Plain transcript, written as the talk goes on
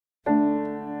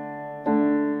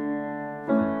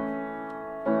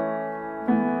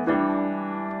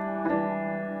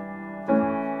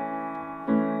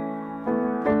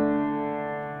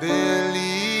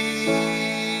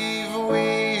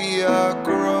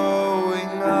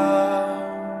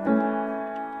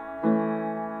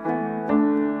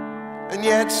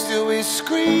we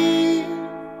scream,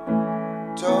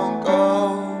 don't go.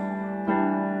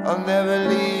 I'll never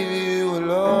leave you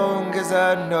alone, 'cause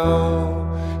I know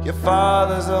your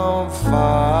father's on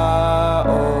fire.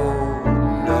 Oh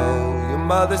no, your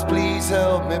mother's please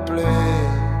help me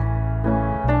please.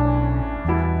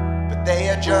 But they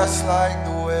are just like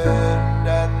the wind,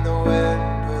 and the wind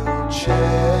will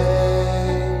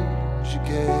change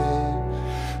again.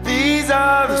 These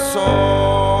are the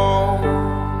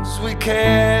songs we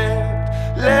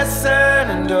kept, listen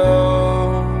and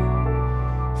don't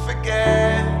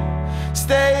forget.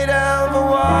 Stay down for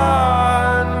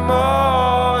one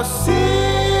more cigarette.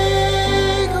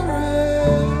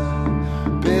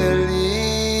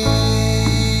 Believe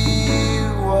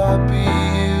what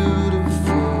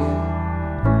beautiful,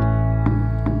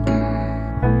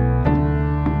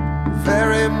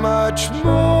 very much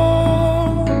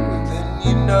more than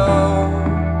you know.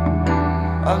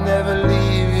 I'll never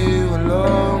leave you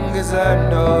alone, 'cause I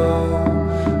know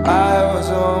I was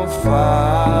on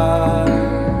fire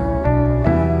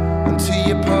until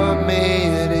you put me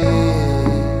at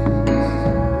ease.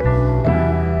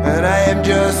 And I am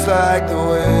just like the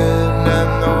wind,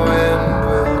 and the wind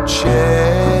will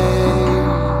change.